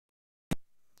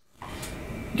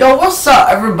Yo, what's up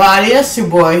everybody? It's your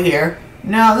boy here.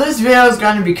 Now this video is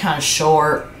going to be kind of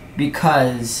short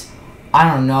because, I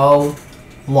don't know,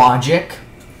 logic.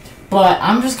 But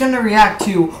I'm just going to react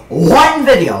to one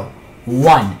video.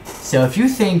 One. So if you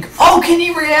think, oh, can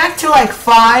you react to like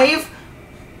 5?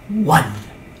 One.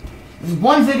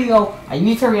 One video I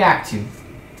need to react to.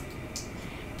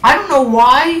 I don't know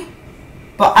why,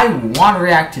 but I want to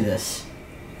react to this.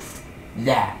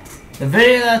 That. The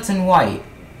video that's in white.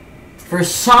 For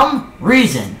some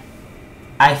reason,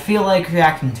 I feel like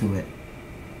reacting to it.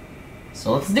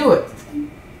 So let's do it.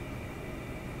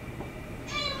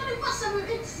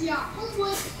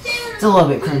 It's a little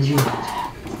bit cringy.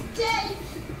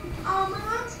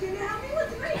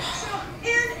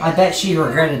 I bet she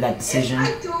regretted that decision.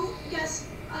 I don't guess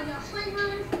enough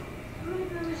flavors. How many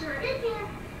flavors are in here?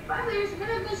 5 flavors. If I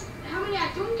don't guess how many I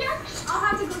don't guess, I'll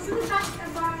have to go to the shop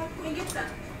and buy and get the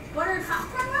buttered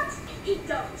popcorn ones and eat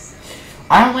those.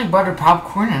 I don't like buttered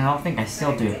popcorn, and I don't think I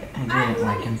still do it. I didn't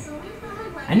like him.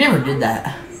 I never did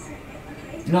that.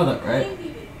 You know that, right?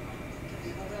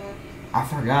 I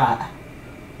forgot.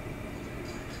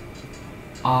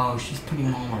 Oh, she's putting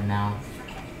them all in her mouth.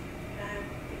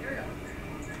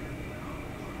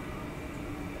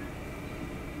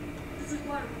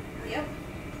 Yep.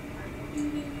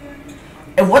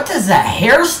 And what is that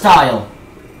hairstyle?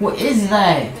 What is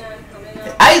that?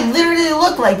 I literally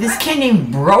look like this kid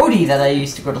named Brody that I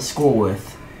used to go to school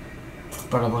with.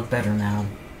 But I look better now.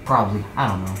 Probably. I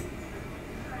don't know.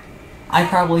 I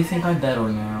probably think I'm better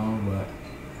now, but...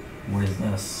 What is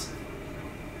this?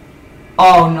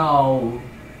 Oh no!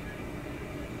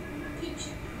 Peach.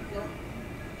 No.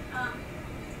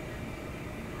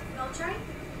 Y'all try?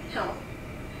 No.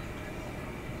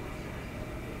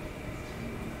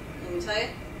 Let me tell you?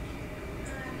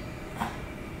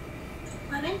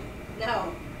 Lemon?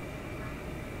 No.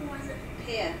 What was it?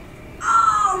 Pear.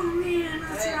 Oh man,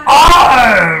 that's right.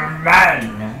 Oh man!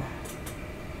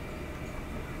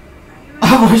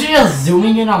 Was she just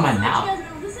zooming in on my mouth? You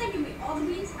guys know this ain't gonna be all the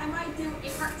beans. I might do a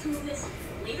part 2 of this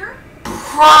later.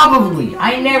 Probably.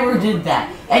 I never did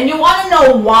that. And you want to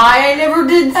know why I never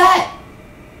did that?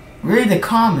 Read the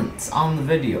comments on the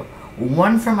video.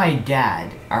 One from my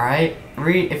dad, alright?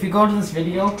 Read, if you go to this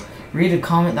video, read a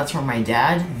comment that's from my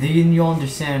dad, then you'll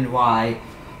understand why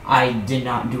I did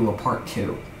not do a part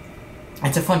 2.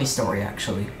 It's a funny story,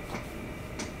 actually.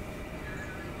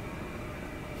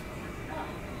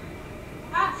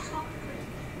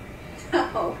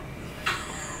 No.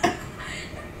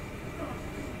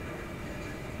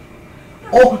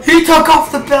 Oh, he took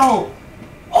off the belt!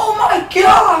 Oh my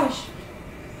gosh!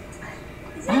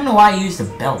 I don't know why I used a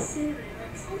belt.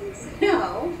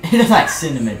 No. It is like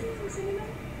cinnamon.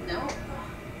 No.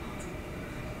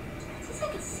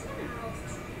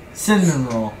 Cinnamon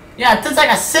roll. Yeah, it tastes like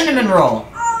a cinnamon roll.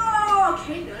 Oh,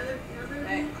 okay, good.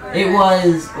 It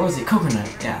was, what was it, coconut,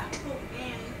 yeah. Oh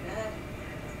man.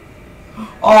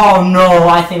 Oh no,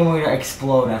 I think I'm going to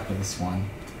explode after this one.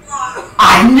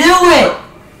 I knew it!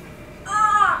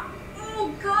 Ah!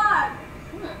 Oh god!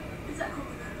 Is that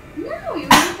coconut? No, you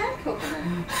already had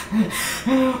coconut.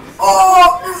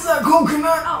 Oh, is that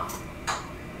coconut? Oh.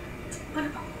 Butter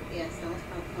popcorn. Yes, that was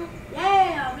popcorn.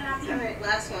 Yeah, I'm gonna have to. Alright,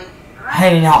 last one. I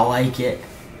did not like it.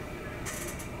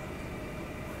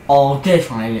 Oh, this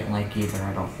one I didn't like either,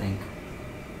 I don't think.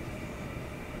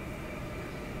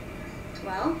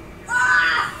 Well.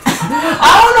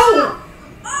 I don't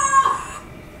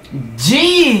know!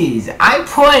 Jeez, I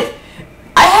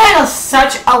had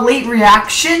such a late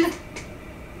reaction.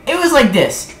 It was like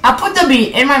this. I put the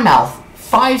beat in my mouth.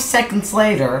 5 seconds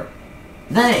later,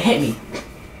 then it hit me.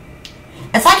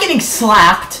 It's like getting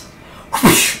slapped,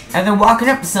 and then walking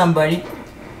up to somebody.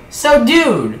 So,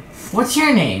 dude, what's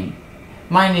your name?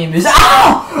 My name is...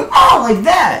 Ow! Oh, like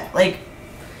that. Like,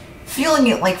 feeling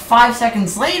it like 5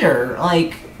 seconds later.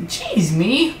 Like, jeez,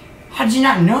 me. How did you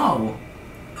not know?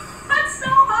 That's so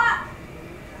hot!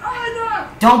 Oh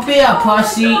no! Don't be a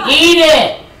pussy. Eat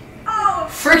it! Oh!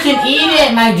 Freaking eat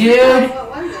it, my dude! What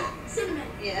was it? Cinnamon.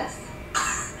 Yes.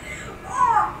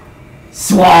 Oh!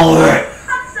 Swallow it!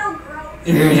 That's so gross.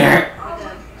 Eat it!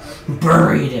 Oh,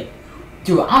 Buried it.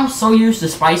 Dude, I'm so used to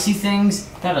spicy things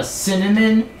that a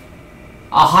cinnamon,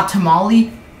 a hot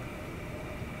tamale,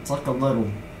 it's like a little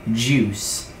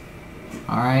juice.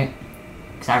 Alright?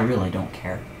 Because I really don't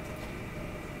care.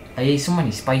 I ate so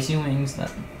many spicy wings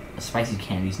that a spicy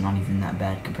candy's not even that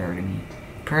bad compared to me.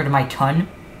 Compared to my tongue,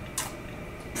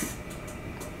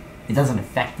 it doesn't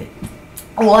affect it.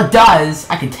 Well, it does.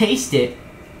 I can taste it,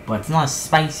 but it's not as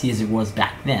spicy as it was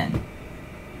back then.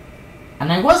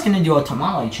 And I was gonna do a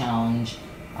tamale challenge.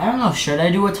 I don't know, should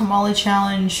I do a tamale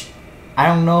challenge? I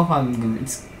don't know if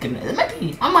it's gonna. It might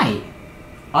be.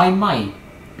 I might,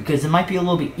 because it might be a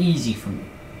little bit easy for me.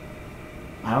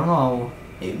 I don't know.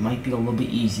 It might be a little bit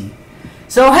easy.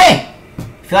 So hey,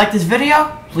 if you like this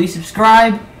video, please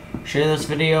subscribe, share this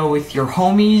video with your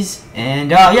homies,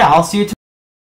 and yeah, I'll see you tomorrow.